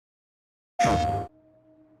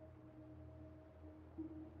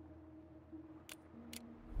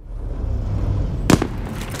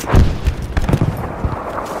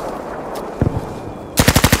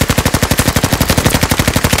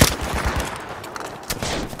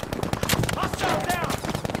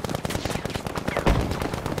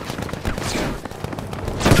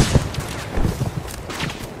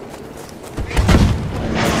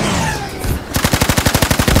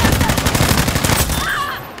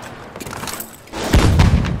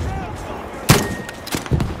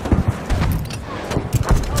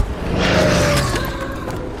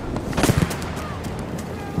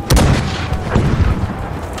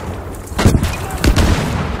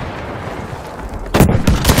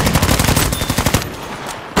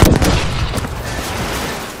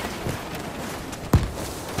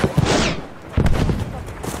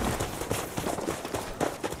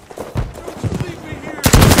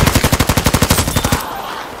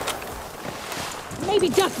Maybe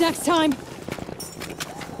duck next time.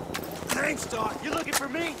 Thanks, Doc. You looking for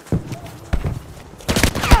me?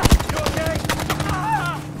 You okay?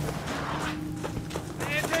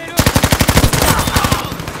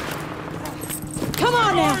 Come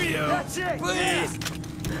on now. That's it. Please.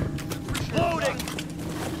 Loading.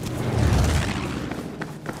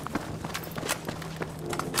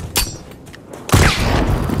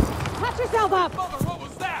 Patch yourself up. Mother, what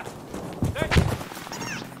was that?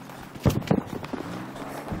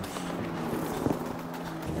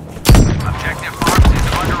 Objective Fox is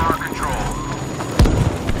under our control.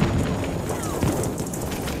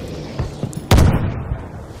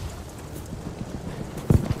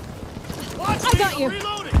 I got you.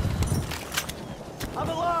 Reloading. I'm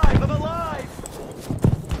alive. I'm alive.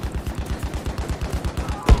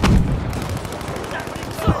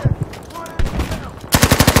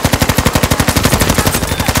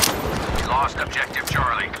 We lost Objective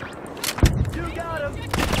Charlie. You got him.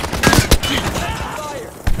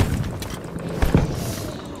 Fire.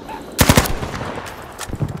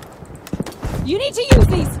 You need to use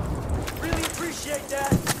these. Really appreciate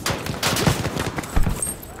that.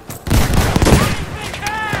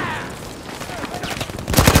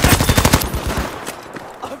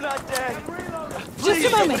 I'm not dead. Just a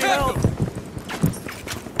moment. Help.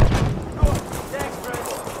 Thanks, friend.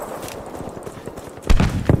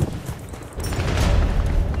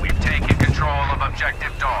 We've taken control of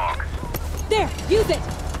Objective Dog. There, use it.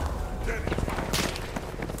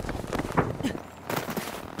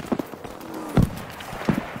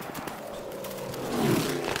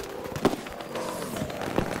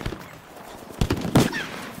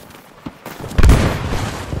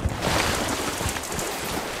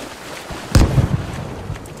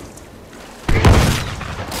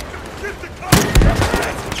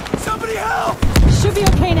 Somebody help! Should be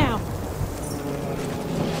okay now.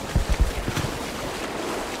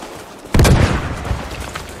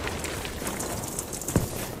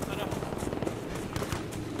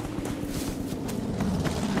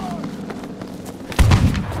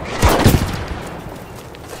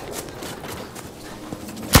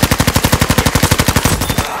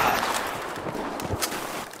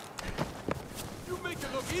 You make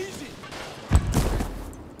it look easy.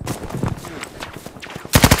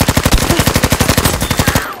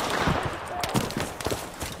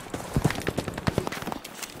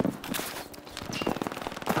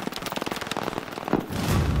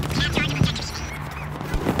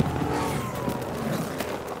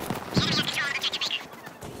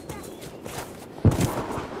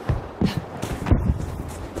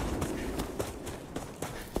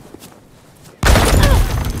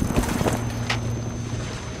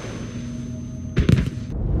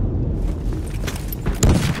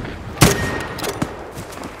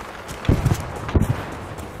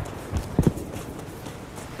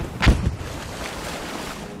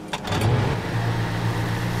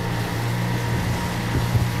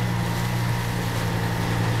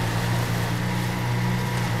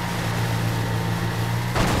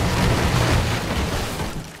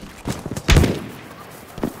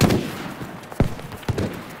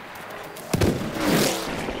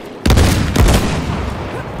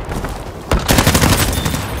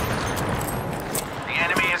 The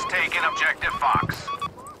enemy has taken Objective Fox.